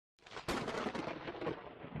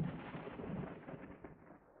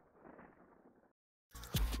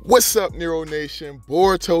What's up, Nero Nation?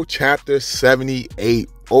 Boruto Chapter 78.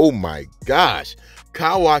 Oh my gosh.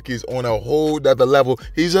 Kawaki's on a whole nother level.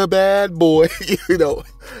 He's a bad boy.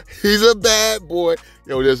 He's a bad boy.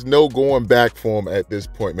 There's no going back for him at this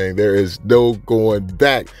point, man. There is no going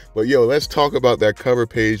back. But let's talk about that cover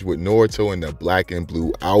page with Naruto in the black and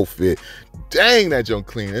blue outfit. Dang, that junk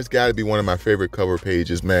clean. It's got to be one of my favorite cover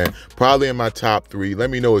pages, man. Probably in my top 3. Let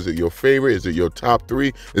me know, is it your favorite? Is it your top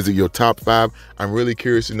 3? Is it your top 5? I'm really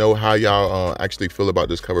curious to know how y'all actually feel about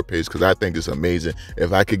this cover page, because I think it's amazing.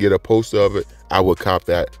 If I could get a poster of it, I would cop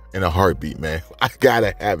that in a heartbeat, man. I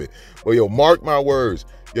gotta have it. Well, mark my words.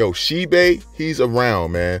 Shibe, he's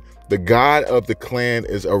around, man. The god of the clan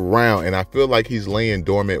is around, and I feel like he's laying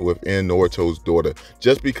dormant within Naruto's daughter.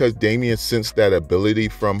 Just because Damien sensed that ability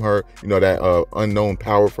from her, that unknown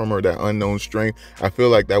power from her, that unknown strength, I feel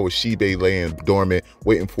like that was Shibe laying dormant,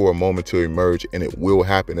 waiting for a moment to emerge, and it will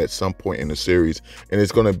happen at some point in the series. And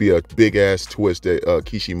it's going to be a big-ass twist that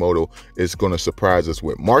Kishimoto is going to surprise us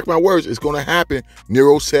with. Mark my words, it's going to happen.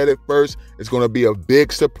 Nero said it first. It's going to be a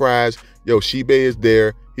big surprise. Shibe is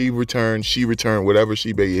there. He returned, she returned, whatever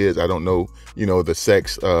Shibe is. I don't know, the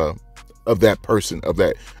sex of that person, of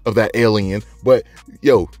that alien. But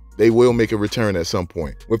they will make a return at some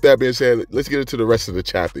point. With that being said, let's get into the rest of the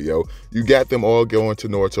chapter, You got them all going to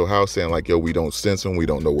Naruto's house saying like, we don't sense him, we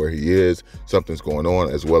don't know where he is, something's going on,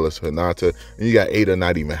 as well as Hinata. And you got Ada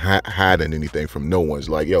not even hiding anything from no one. It's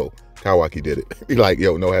like, Kawaki did it. He like,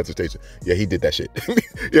 no hesitation. Yeah, he did that shit.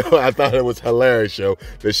 I thought it was hilarious,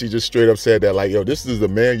 that she just straight up said that, like, this is the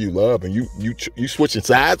man you love, and you switching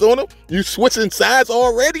sides on him? You switching sides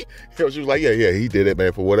already? She was like, yeah, he did it,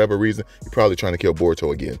 man, for whatever reason. He probably trying to kill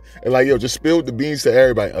Boruto again. And like, just spilled the beans to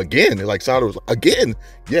everybody again. And like, Sada was like, again?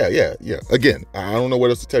 Yeah, again. I don't know what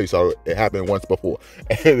else to tell you, Sada. It happened once before.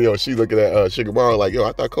 And she looking at Shikamaru like,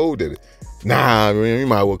 I thought Cole did it. Nah, I mean, you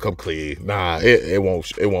might well come clean. Nah, it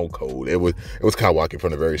won't Code. It was Kawaki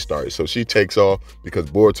from the very start. So she takes off because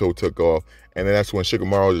Boruto took off. And then that's when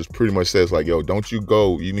Shikamaru just pretty much says like, don't you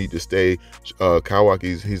go. You need to stay.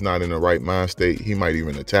 He's not in the right mind state. He might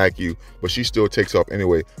even attack you. But she still takes off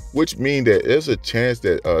anyway, which means that there's a chance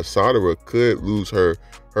that Sadara could lose her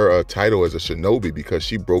title as a shinobi because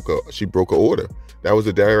she broke a order. That was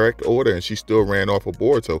a direct order, and she still ran off of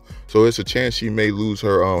Boruto. So it's a chance she may lose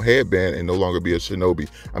her headband and no longer be a shinobi.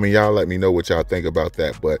 I mean, y'all let me know what y'all think about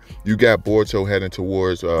that. But you got Boruto heading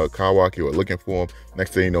towards Kawaki, or looking for him.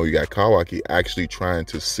 Next thing you know, you got Kawaki actually trying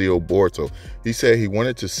to seal Boruto. He said he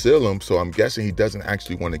wanted to seal him, so I'm guessing he doesn't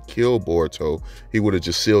actually want to kill Boruto. He would have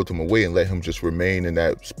just sealed him away and let him just remain in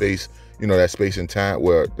that space, that space and time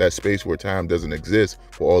where time doesn't exist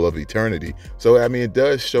for all of eternity. So, I mean, it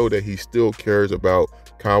does show that he still cares about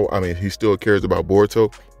he still cares about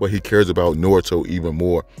Boruto, but he cares about Naruto even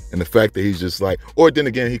more. And the fact that he's just like, or then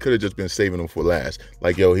again, he could have just been saving him for last.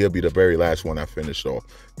 Like, he'll be the very last one I finished off.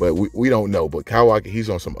 But we don't know. But Kawaki, he's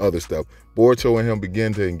on some other stuff. Boruto and him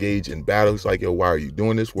begin to engage in battle. He's like, why are you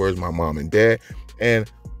doing this? Where's my mom and dad?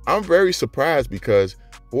 And I'm very surprised because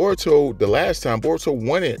Boruto, the last time, Boruto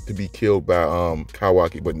wanted to be killed by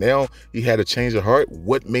Kawaki, but now he had a change of heart.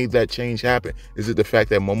 What made that change happen? Is it the fact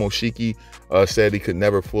that Momoshiki said he could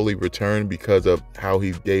never fully return because of how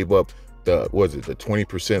he gave up the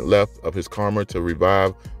 20% left of his karma to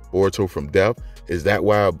revive Boruto from death? Is that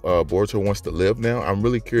why Boruto wants to live now? I'm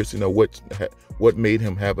really curious to know what made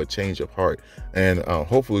him have a change of heart. And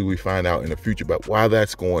hopefully we find out in the future. But while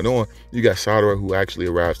that's going on, you got Sadara, who actually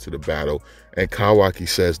arrives to the battle. And Kawaki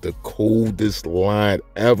says the coldest line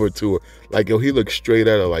ever to her. Like, he looks straight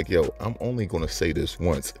at her like, I'm only going to say this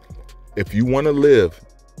once. If you want to live,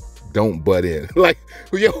 don't butt in. Like,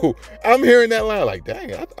 I'm hearing that line like,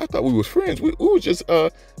 dang, I thought we was friends. We were just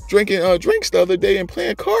drinking drinks the other day and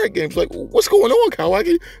playing card games. Like, what's going on,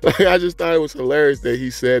 Kawaki? Like, I just thought it was hilarious that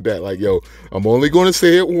he said that. Like, I'm only going to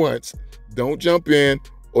say it once. Don't jump in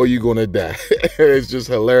or you're going to die. It's just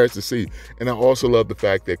hilarious to see. And I also love the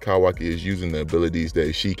fact that Kawaki is using the abilities that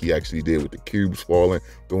Ishiki actually did with the cubes falling,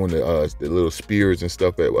 throwing the little spears and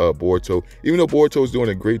stuff at Boruto. Even though Boruto is doing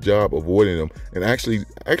a great job avoiding them and actually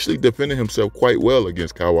defending himself quite well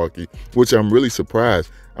against Kawaki, which I'm really surprised.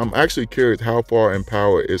 I'm actually curious, how far in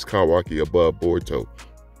power is Kawaki above Boruto?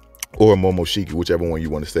 Or Momoshiki, whichever one you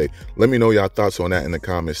want to say. Let me know y'all thoughts on that in the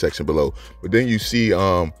comment section below. But then you see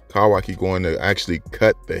Kawaki going to actually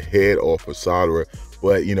cut the head off of Sadara,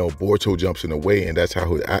 but Boruto jumps in the way, and that's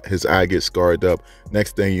how his eye gets scarred up.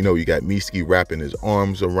 Next thing you know, you got Mitsuki wrapping his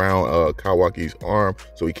arms around Kawaki's arm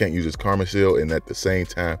so he can't use his karma seal, and at the same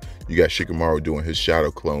time you got Shikamaru doing his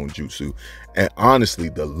shadow clone jutsu. And honestly,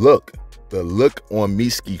 the look on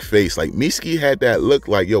Mitsuki's face, like, Mitsuki had that look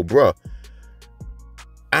like, bruh,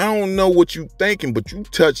 I don't know what you thinking, but you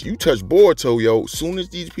touch Boruto, yo. As soon as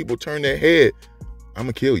these people turn their head, I'm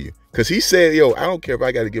gonna kill you. Cause he said, yo, I don't care if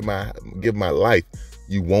I gotta give my life,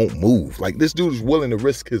 you won't move. Like, this dude is willing to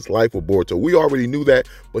risk his life for Boruto. We already knew that,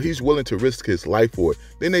 but he's willing to risk his life for it.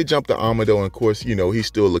 Then they jump to Amado, and of course, you know, he's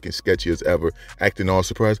still looking sketchy as ever, acting all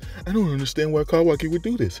surprised. I don't understand why Kawaki would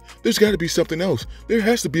do this. There's got to be something else. There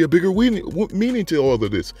has to be a bigger meaning to all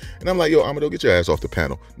of this. And I'm like, yo, Amado, get your ass off the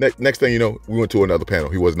panel. Next thing you know, we went to another panel.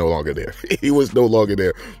 He was no longer there. He was no longer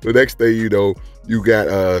there. The next thing you know, you got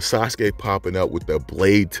Sasuke popping up with the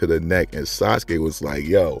blade to the neck, and Sasuke was like,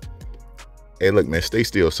 yo, hey, look, man, stay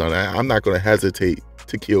still, son. I'm not gonna hesitate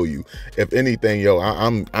to kill you. If anything, yo,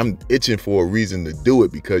 I'm itching for a reason to do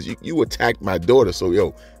it, because you attacked my daughter. So,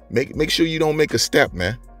 yo, make sure you don't make a step,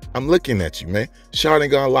 man. I'm looking at you, man.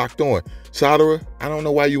 Sharingan locked on. Sadara, I don't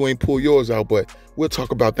know why you ain't pull yours out, but we'll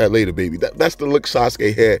talk about that later, baby. That's the look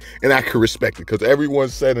Sasuke had, and I can respect it, because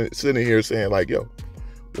everyone's sitting here saying like, yo,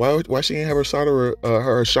 why she ain't have her Sadara,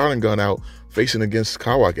 her Sharingan out facing against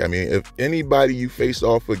Kawaki? I mean, if anybody you faced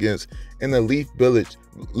off against in the Leaf Village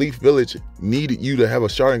needed you to have a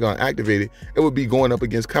Sharingan activated, it would be going up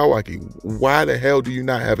against Kawaki. Why the hell do you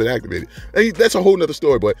not have it activated? And that's a whole nother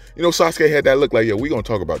story, but, you know, Sasuke had that look like, yo, we gonna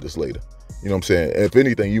talk about this later. You know what I'm saying? If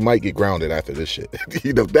anything, you might get grounded after this shit.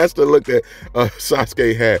 You know, that's the look that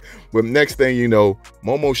Sasuke had. But next thing you know,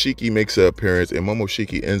 Momoshiki makes an appearance, and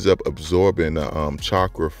Momoshiki ends up absorbing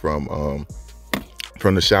chakra from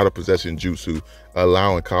the shadow possession jutsu,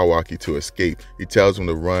 allowing Kawaki to escape. He tells him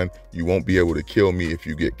to run. You won't be able to kill me if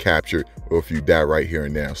you get captured or if you die right here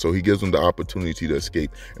and now. So he gives him the opportunity to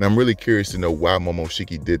escape. And I'm really curious to know why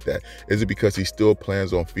Momoshiki did that. Is it because he still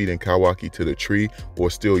plans on feeding Kawaki to the tree, or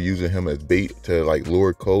still using him as bait to like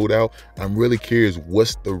lure Code out? I'm really curious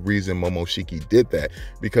what's the reason Momoshiki did that,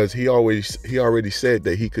 because he already said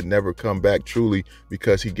that he could never come back truly,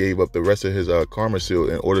 because he gave up the rest of his karma seal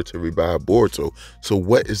in order to revive Boruto. So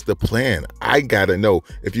what is the plan? I gotta know.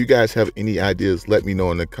 If you guys have any ideas, let me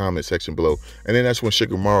know in the comment section below. And then that's when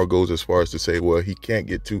Shikamaru goes as far as to say, well, he can't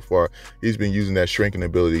get too far. He's been using that shrinking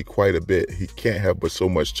ability quite a bit. He can't have but so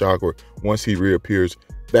much chakra. Once he reappears,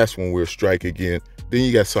 that's when we'll strike again. Then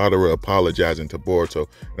you got Sadara apologizing to Boruto,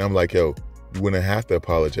 and I'm like, yo, you wouldn't have to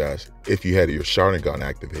apologize if you had your Sharingan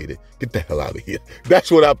activated. Get the hell out of here.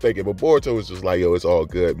 That's what I'm thinking. But Boruto was just like, yo, it's all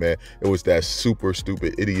good, man. It was that super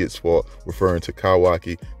stupid idiot's fault, referring to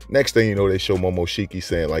Kawaki. Next thing you know, they show Momoshiki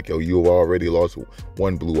saying like, yo, you've already lost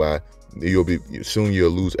one blue eye. Soon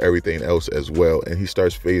you'll lose everything else as well. And he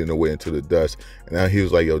starts fading away into the dust. And now he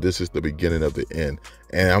was like, yo, this is the beginning of the end.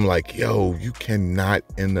 And I'm like, yo, you cannot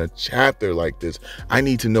end a chapter like this. I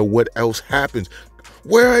need to know what else happens.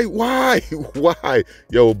 Why?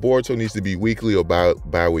 Yo, Boruto needs to be weekly or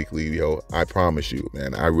bi-weekly, yo. I promise you,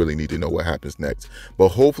 man. I really need to know what happens next. But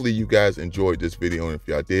hopefully you guys enjoyed this video, and if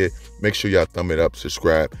y'all did, make sure y'all thumb it up,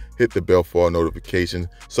 subscribe, hit the bell for all notifications.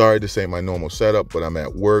 Sorry, this ain't my normal setup, but I'm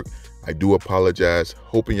at work. I do apologize.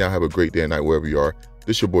 Hoping y'all have a great day and night wherever you are.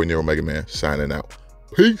 This your boy Nero Megaman signing out.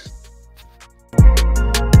 Peace.